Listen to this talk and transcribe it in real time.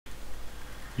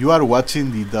You are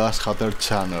watching the Dash Hatter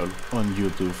channel on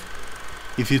YouTube.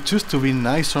 If you choose to be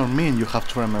nice or mean, you have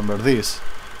to remember this.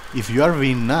 If you are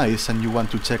being nice and you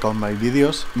want to check out my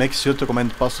videos, make sure to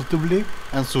comment positively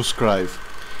and subscribe.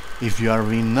 If you are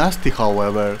being nasty,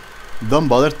 however, don't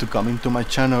bother to come into my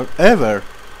channel ever.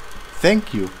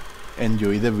 Thank you.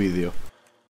 Enjoy the video.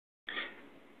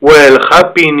 Well,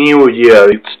 Happy New Year,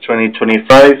 it's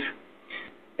 2025,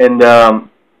 and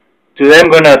today I'm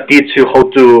gonna teach you how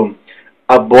to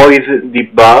avoid the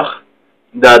bug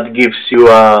that gives you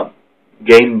a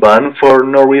game ban for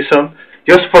no reason,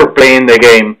 just for playing the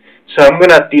game. So I'm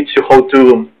gonna teach you how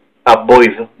to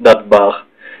avoid that bug.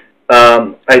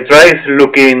 I tried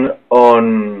looking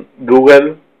on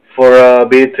Google for a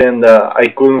bit and I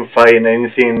couldn't find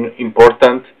anything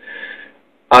important.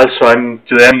 Also,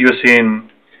 today I'm using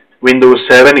Windows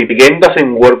 7. If the game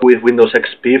doesn't work with Windows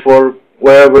XP for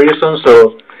whatever reason,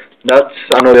 so that's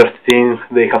another thing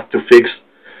they have to fix.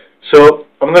 So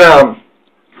I'm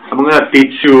gonna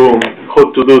teach you how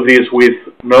to do this with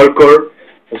nullcore.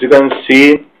 As you can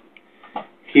see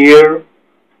here,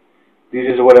 this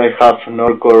is where I have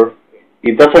nullcore.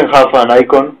 It doesn't have an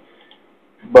icon,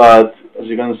 but as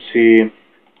you can see,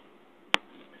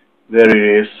 there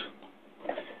it is.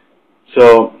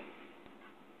 So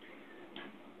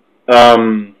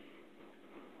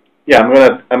yeah,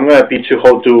 I'm gonna teach you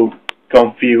how to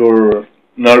configure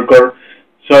nullcore.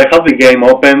 So I have the game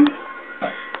open.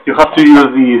 You have to use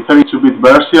the 32-bit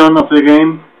version of the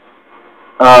game.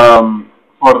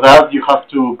 For that, you have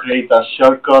to create a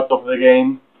shortcut of the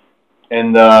game,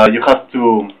 and you have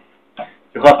to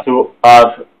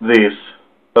add this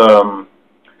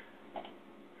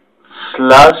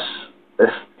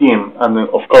 /Steam, and then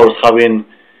of course having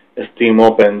Steam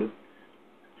open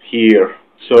here.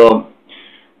 So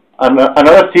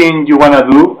another thing you wanna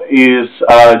do is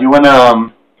you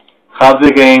wanna have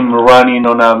the game running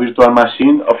on a virtual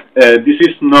machine. This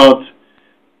is not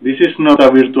a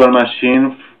virtual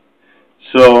machine.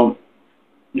 So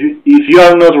if you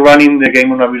are not running the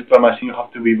game on a virtual machine, you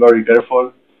have to be very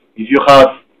careful. If you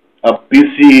have a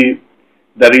PC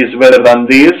that is better than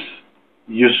this,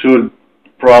 you should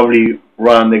probably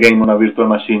run the game on a virtual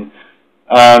machine.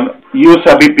 Use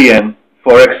a VPN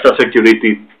for extra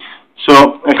security.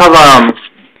 So I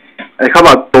have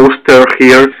a poster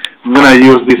here. I'm gonna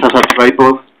use this as a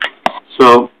tripod.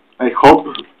 So I hope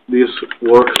this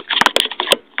works.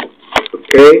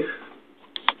 Okay.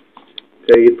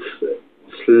 Okay, it's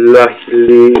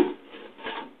slightly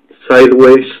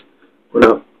sideways. I'm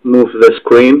gonna move the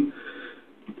screen.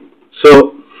 So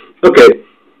okay,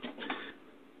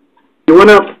 you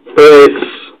wanna press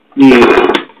the.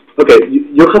 Okay,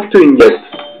 you have to inject.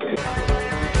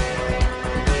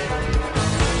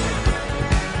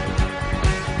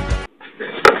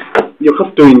 You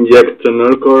have to inject the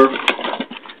nullcore,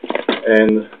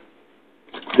 and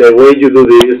the way you do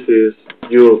this is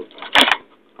you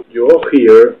go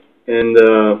here and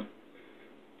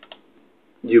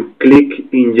you click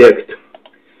inject.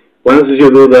 Once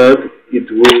you do that, you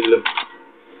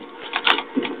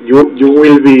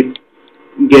will be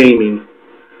gaming.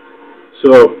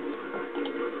 So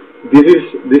this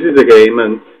is the game,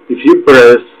 and if you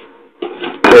press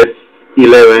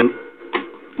F11,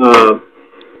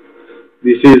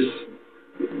 this is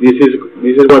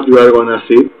what you are gonna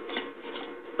see.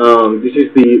 This is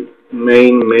the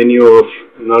main menu of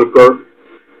nullcore,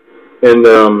 and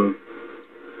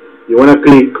you wanna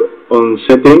click on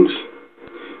settings,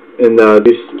 and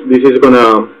this is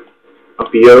gonna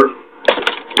appear.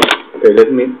 Okay,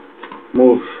 let me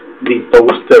move the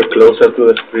poster closer to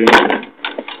the screen.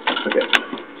 Okay,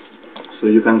 so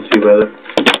you can see better.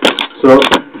 So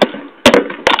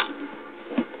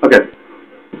okay.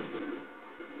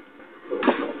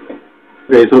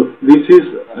 Okay, so this is,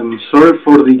 I'm sorry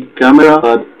for the camera,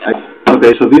 but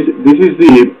okay, so this is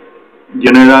the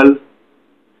general,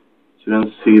 as you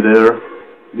can see there,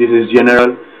 this is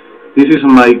general. This is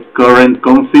my current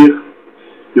config.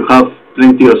 You have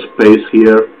plenty of space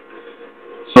here.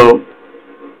 So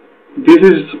this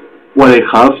is what I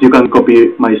have. You can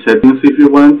copy my settings if you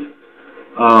want.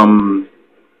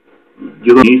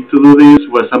 You don't need to do this.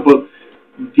 For example,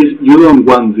 you don't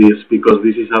want this because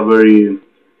this is a very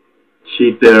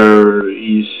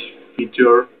cheater-ish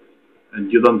feature,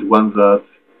 and you don't want that.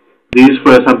 This,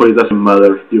 for example, it doesn't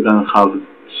matter. You can have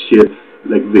shit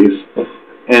like this.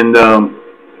 And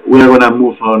we are gonna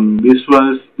move on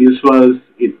visuals. Visuals,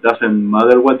 it doesn't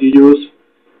matter what you use.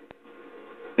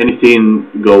 Anything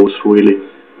goes, really.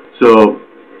 So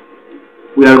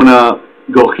we are gonna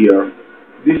go here.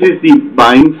 This is the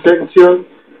bind section,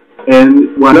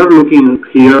 and what you're looking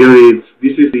here is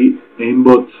this is the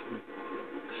aimbot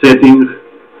setting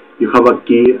you have a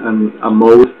key and a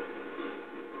mode.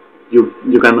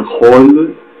 You can hold,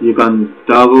 you can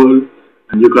toggle,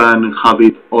 and you can have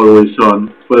it always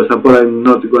on. For example, I'm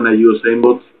not gonna use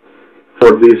aimbot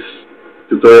for this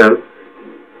tutorial.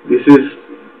 This is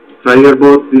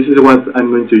Triggerbot. This is what I'm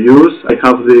going to use. I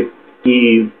have the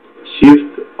key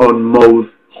shift on mode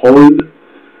hold,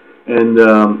 and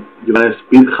you can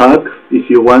speed hack if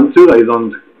you want to. I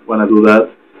don't want to do that.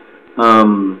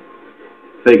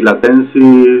 Fake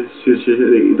latency,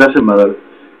 it doesn't matter.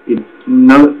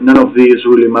 None of these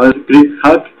really matters. Crit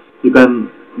hack, you can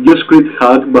use crit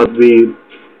hack, but be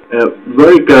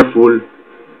very careful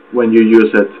when you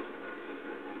use it.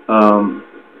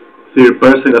 Third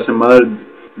person doesn't matter.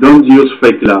 Don't use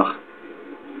fake lag.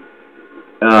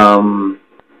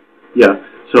 Yeah.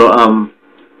 So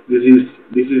this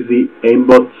is the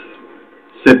aimbot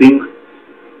setting.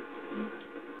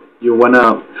 You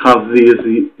wanna have this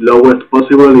the lowest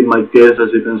possible. In my case,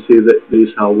 as you can see, there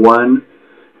is a 1.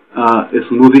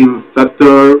 Smoothing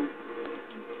factor.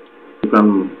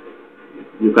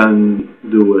 You can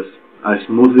do a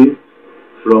smoothie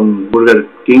from Burger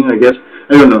King, I guess.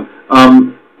 I don't know.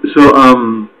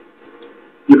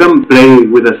 You can play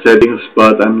with the settings,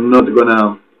 but I'm not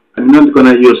gonna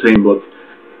use aimbot.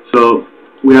 So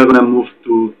we are gonna move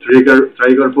to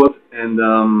Triggerbot, and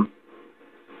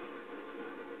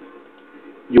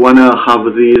you wanna have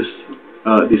this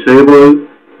disabled.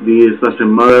 This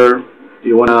doesn't matter.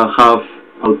 You wanna have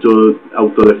auto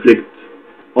deflect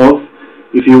off.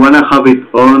 If you wanna have it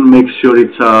on, make sure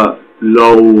it's a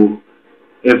low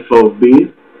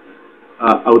FOV.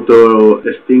 Auto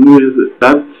extinguish.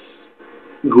 That's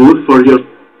good for your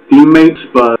teammates,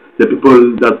 but the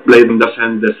people that play them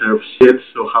doesn't deserve shit.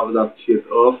 So have that shit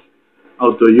off.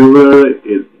 Auto Uber.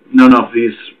 None of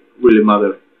these really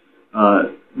matter.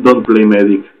 Don't play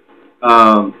medic.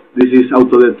 This is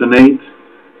auto detonate.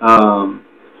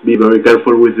 Be very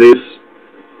careful with this.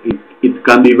 It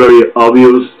can be very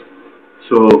obvious,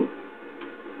 so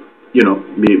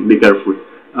be careful.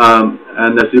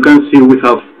 And as you can see, we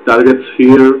have targets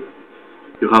here.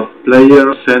 You have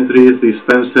players, sentries,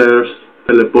 dispensers,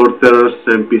 teleporters,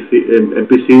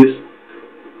 NPCs.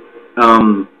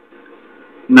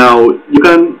 Now you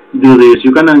can do this.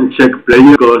 You can uncheck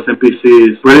players because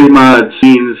NPCs pretty much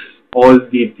means all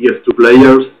the tf2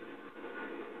 players,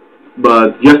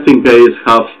 but just in case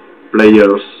have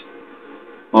players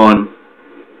on.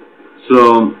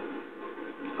 So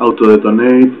auto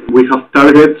detonate. We have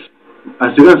targets.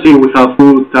 As you can see, we have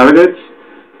 2 targets.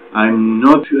 I'm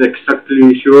not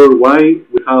exactly sure why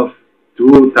we have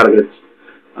 2 targets,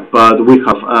 but we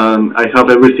have. I have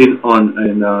everything on,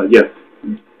 and yeah.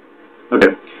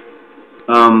 Okay.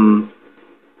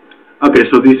 Okay.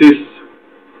 So this is.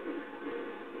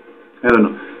 I don't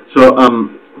know. So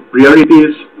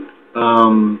priorities.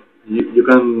 You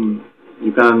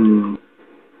can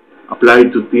apply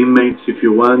to teammates if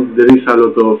you want. There is a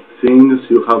lot of things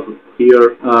you have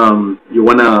here. You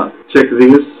wanna check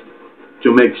this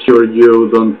to make sure you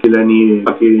don't kill any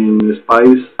fucking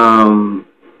spies.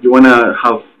 You wanna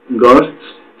have ghosts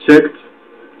checked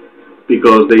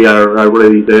because they are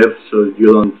already dead, so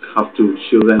you don't have to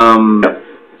shoot them.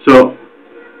 So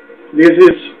this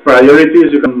is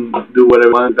priorities. You can do whatever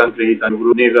you want. You can create a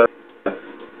group nigga.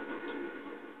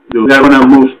 We are gonna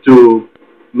move to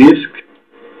MISC,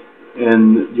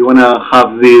 and you wanna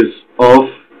have this off.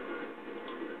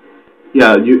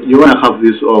 Yeah, you wanna have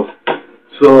this off.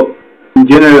 So in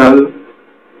general,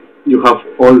 you have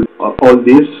all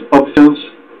these options.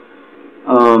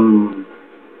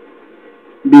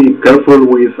 Be careful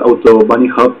with auto bunny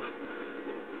hop.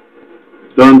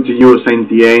 Don't use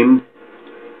anti-aim.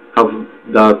 Have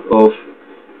that off.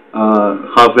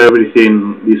 Have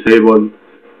everything disabled.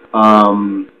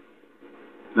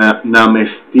 Name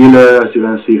stealer, as you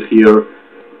can see here,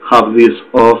 have this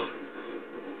off,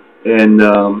 and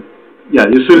yeah,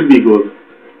 you should be good.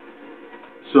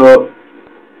 So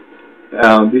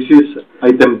this is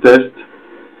item test.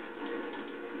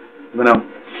 I'm gonna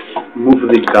move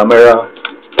the camera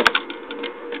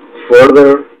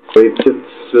further so it's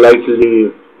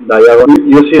slightly diagonal.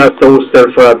 Using a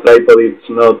toaster for a tripod, it's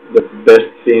not the best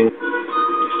thing.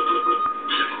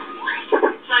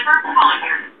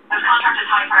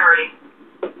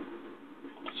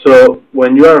 So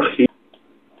when you are here,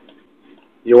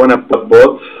 you wanna put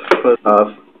both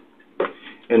first,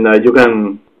 and you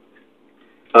can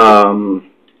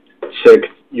check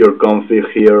your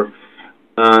config here,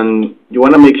 and you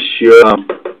wanna make sure.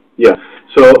 Yeah.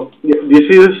 So this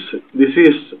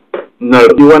is no.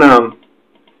 You wanna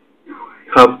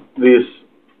have this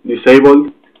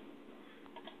disabled,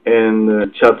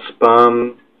 and chat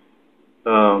spam.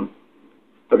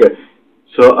 Okay,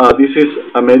 so this is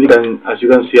a medic, and as you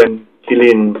can see, I'm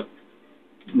killing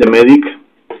the medic.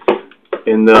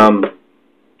 And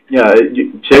yeah,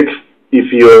 check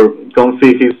if your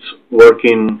config is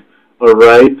working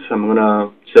alright. I'm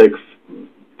gonna check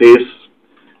this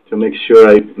to make sure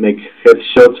I make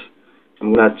headshots.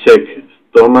 I'm gonna check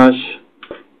stomach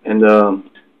and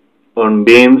on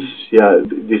beams. Yeah,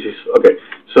 this is okay.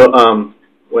 So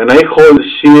when I hold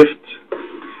shift,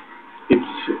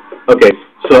 it's okay.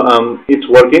 So it's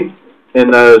working,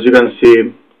 and as you can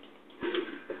see,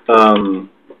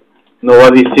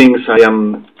 nobody thinks I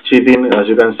am cheating. As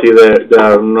you can see, there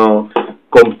are no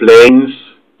complaints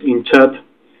in chat.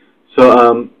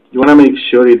 So you wanna make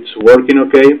sure it's working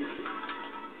okay.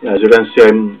 Yeah, as you can see,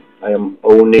 I am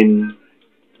owning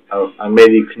a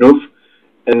medic noob,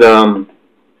 and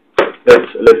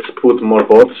let's put more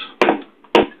bots.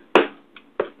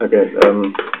 Okay.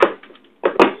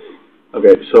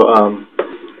 Okay. So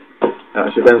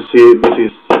as you can see, this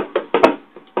is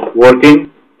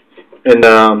working, and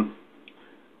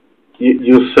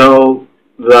you saw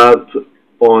that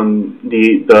on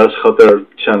the Dash Hatter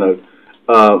channel.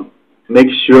 Make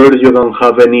sure you don't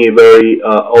have any very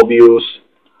obvious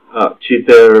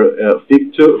cheater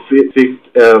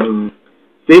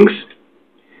things.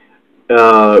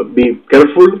 Be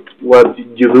careful what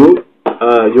you do.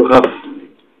 You have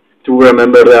to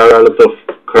remember there are a lot of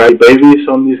crybabies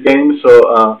on this game,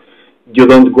 so you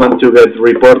don't want to get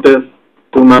reported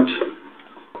too much.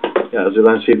 Yeah, as you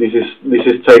can see, this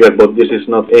is Tiger bot. This is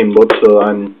not aimbot, so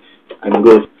I'm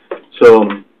good. So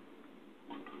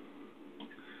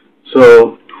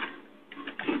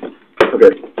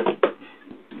okay.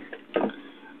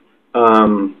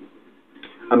 And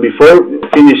before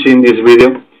finishing this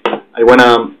video, I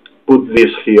wanna put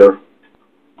this here.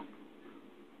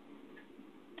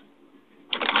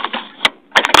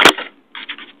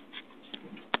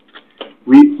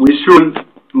 We should,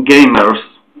 gamers,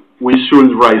 we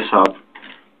should rise up.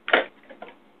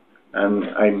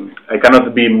 And I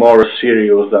cannot be more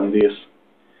serious than this.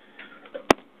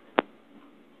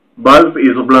 Valve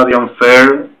is bloody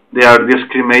unfair. They are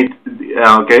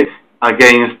discriminating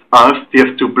against us,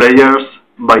 tf2 players,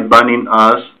 by banning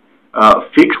us.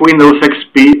 Fix Windows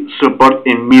XP support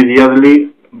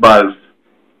immediately, Valve.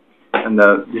 And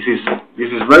this is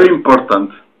very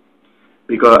important,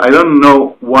 because I don't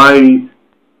know why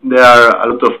there are a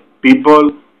lot of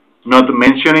people not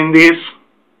mentioning this,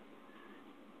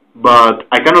 but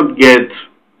I cannot get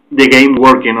the game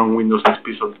working on Windows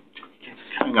XP, so it's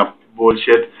kind of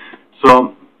bullshit.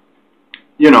 So,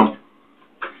 you know,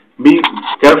 be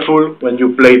careful when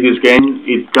you play this game.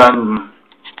 It can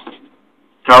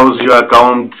cause your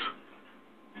account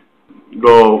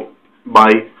go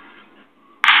bye.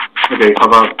 Okay,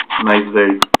 have a nice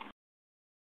day.